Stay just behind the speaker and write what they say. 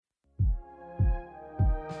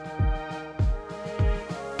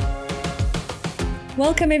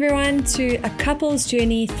Welcome everyone to A Couple's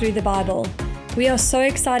Journey Through the Bible. We are so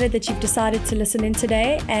excited that you've decided to listen in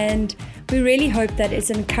today, and we really hope that it's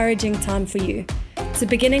an encouraging time for you. It's the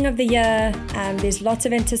beginning of the year, there's lots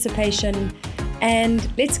of anticipation, and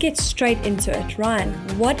let's get straight into it. Ryan,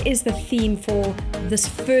 what is the theme for this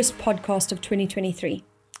first podcast of 2023?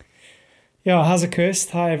 Yeah, how's it,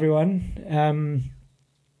 Kirst? Hi, everyone.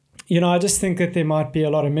 I just think that there might be a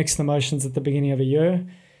lot of mixed emotions at the beginning of a year.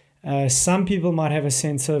 Some people might have a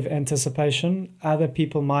sense of anticipation. Other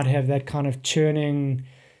people might have that kind of churning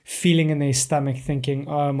feeling in their stomach thinking,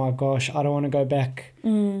 oh my gosh, I don't want to go back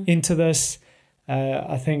into this.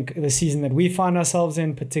 I think the season that we find ourselves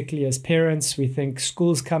in, particularly as parents, we think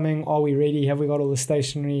school's coming. Are we ready? Have we got all the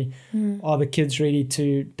stationery? Are the kids ready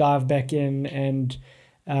to dive back in? And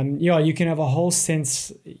you can have a whole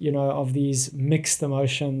sense, of these mixed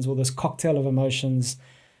emotions or this cocktail of emotions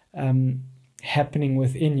happening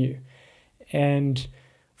within you. And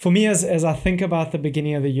for me, as I think about the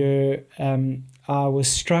beginning of the year, I was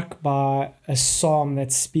struck by a psalm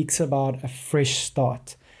that speaks about a fresh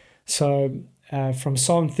start. So from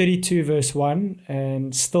Psalm 32 verse 1,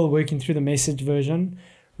 and still working through the Message version,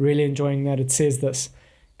 really enjoying that, it says this: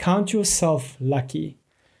 "Count yourself lucky.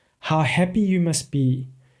 How happy you must be.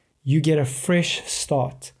 You get a fresh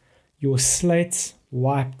start. Your slate's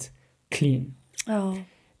wiped clean." Oh.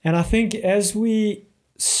 And I think as we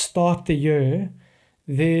start the year,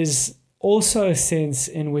 there's also a sense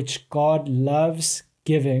in which God loves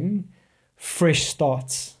giving fresh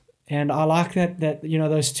starts. And I like that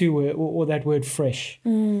those two words, or that word fresh.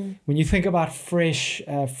 When you think about fresh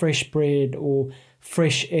bread or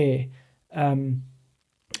fresh air,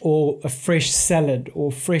 or a fresh salad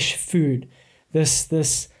or fresh food,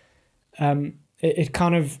 it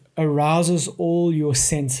kind of arouses all your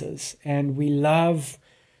senses. And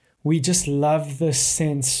we just love this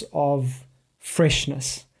sense of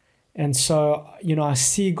freshness. And so, I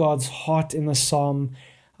see God's heart in the psalm.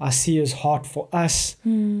 I see his heart for us,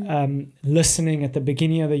 listening at the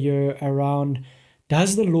beginning of the year around,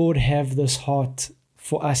 does the Lord have this heart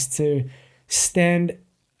for us to stand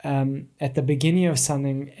at the beginning of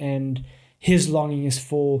something, and his longing is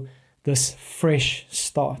for this fresh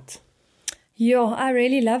start? Yeah, I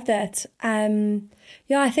really love that.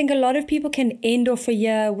 I think a lot of people can end off a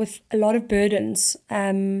year with a lot of burdens.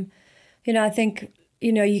 I think,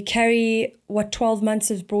 you carry what 12 months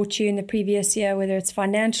has brought you in the previous year, whether it's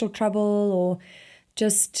financial trouble or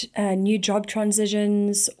just new job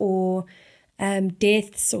transitions or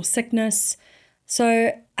deaths or sickness.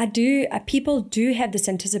 So people do have this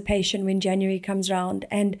anticipation when January comes around.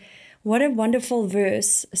 And what a wonderful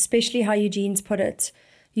verse, especially how Eugene's put it,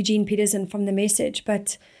 Eugene Peterson from the Message.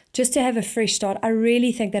 But just to have a fresh start, I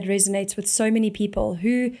really think that resonates with so many people.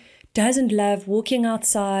 Who doesn't love walking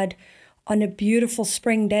outside on a beautiful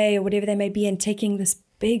spring day or whatever they may be and taking this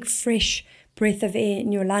big fresh breath of air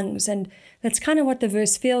in your lungs? And that's kind of what the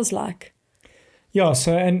verse feels like. Yeah,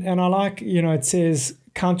 so and I like, it says,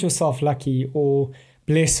 count yourself lucky, or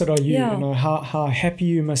blessed are you, how happy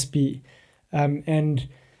you must be. In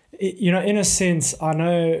a sense, I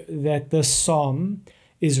know that this psalm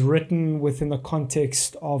is written within the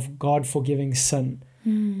context of God forgiving sin.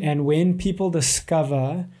 And when people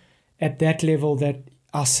discover at that level that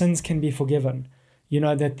our sins can be forgiven,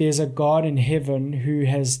 that there's a God in heaven who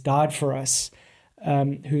has died for us,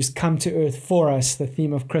 who's come to earth for us, the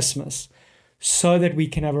theme of Christmas, so that we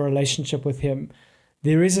can have a relationship with him,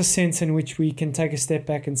 there is a sense in which we can take a step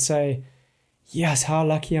back and say, yes, how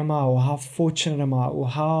lucky am I, or how fortunate am I, or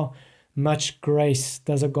how much grace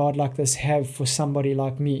does a God like this have for somebody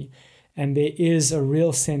like me? And there is a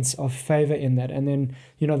real sense of favor in that. And then,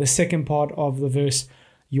 the second part of the verse,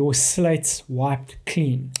 your slate's wiped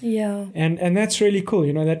clean. Yeah. And that's really cool,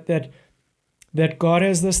 that God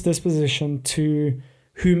has this disposition to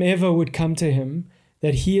whomever would come to him,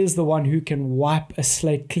 that he is the one who can wipe a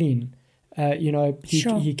slate clean.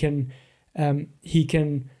 He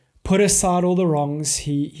can put aside all the wrongs.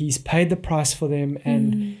 He's paid the price for them.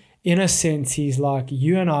 And in a sense, he's like,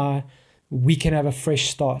 you and I, we can have a fresh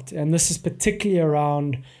start. And this is particularly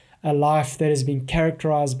around a life that has been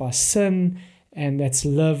characterized by sin and that's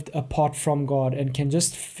lived apart from God and can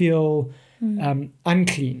just feel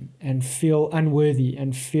unclean and feel unworthy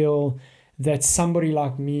and feel that somebody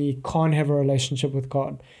like me can't have a relationship with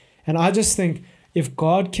God. And I just think if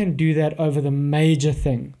God can do that over the major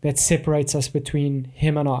thing that separates us between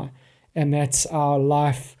him and I, and that's our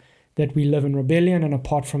life that we live in rebellion and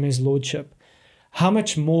apart from his lordship, how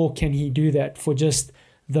much more can he do that for just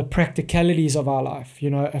the practicalities of our life?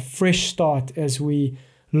 A fresh start as we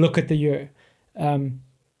look at the year,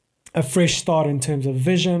 a fresh start in terms of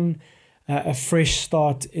vision, a fresh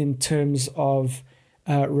start in terms of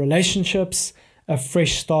relationships, a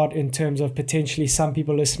fresh start in terms of potentially some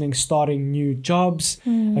people listening starting new jobs,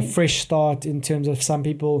 a fresh start in terms of some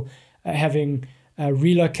people having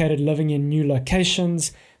relocated, living in new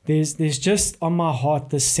locations. There's just on my heart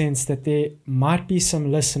this sense that there might be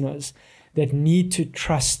some listeners that need to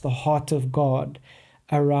trust the heart of God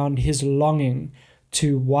around his longing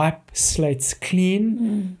to wipe slates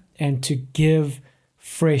clean and to give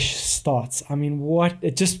fresh starts. I mean,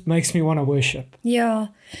 it just makes me want to worship. Yeah,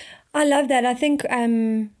 I love that. I think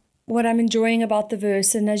what I'm enjoying about the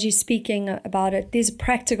verse, and as you're speaking about it, there's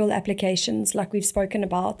practical applications like we've spoken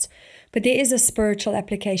about, but there is a spiritual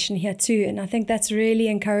application here too. And I think that's really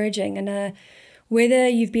encouraging. And whether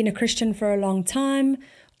you've been a Christian for a long time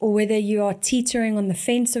or whether you are teetering on the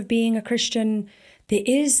fence of being a Christian, there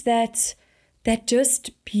is that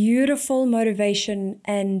just beautiful motivation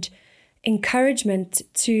and encouragement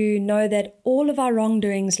to know that all of our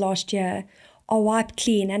wrongdoings last year are wiped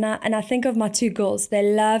clean. And I think of my two girls. They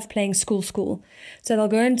love playing school. So they'll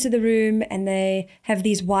go into the room and they have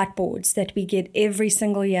these whiteboards that we get every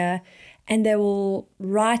single year, and they will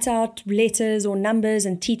write out letters or numbers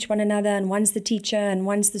and teach one another, and one's the teacher and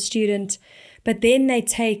one's the student. But then they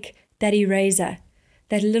take that eraser,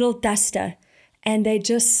 that little duster, and they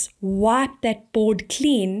just wipe that board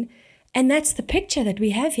clean. And that's the picture that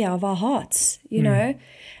we have here of our hearts, you know.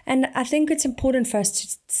 And I think it's important for us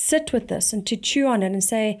to sit with this and to chew on it and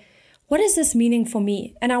say, what is this meaning for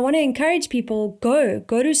me? And I want to encourage people, go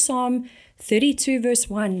to Psalm 32 verse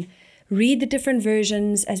 1. Read the different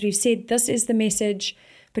versions. As we've said, this is the Message.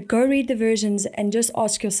 But go read the versions and just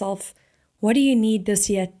ask yourself, what do you need this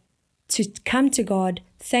year to come to God,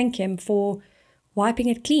 thank him for wiping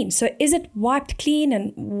it clean? So is it wiped clean,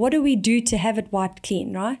 and what do we do to have it wiped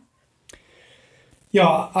clean, right?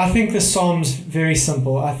 Yeah, I think the Psalm's very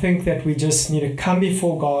simple. I think that we just need to come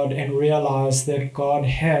before God and realize that God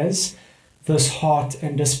has this heart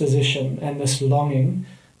and disposition and this longing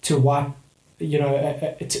to wipe,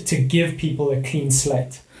 to give people a clean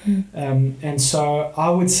slate. And so I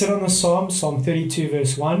would sit on the Psalm 32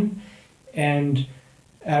 verse 1, and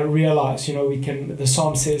realize, the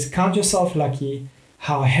Psalm says, count yourself lucky,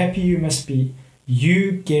 how happy you must be.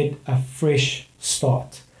 You get a fresh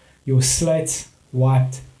start. Your slate's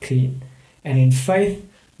wiped clean. And in faith,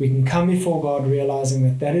 we can come before God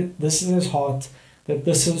realizing that this is his heart, that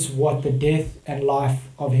this is what the death and life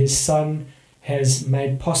of his Son has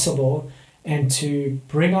made possible, and to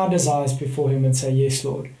bring our desires before him and say, yes,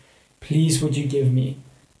 Lord, please would you give me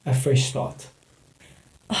a fresh start.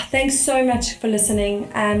 Oh, thanks so much for listening.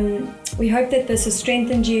 We hope that this has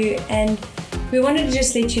strengthened you, and we wanted to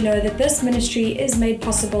just let you know that this ministry is made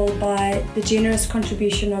possible by the generous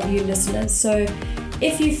contribution of you listeners. So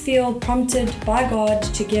if you feel prompted by God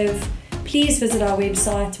to give, please visit our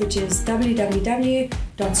website, which is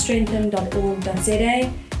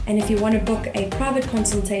www.strengthen.org.za. And if you want to book a private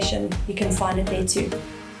consultation, you can find it there too.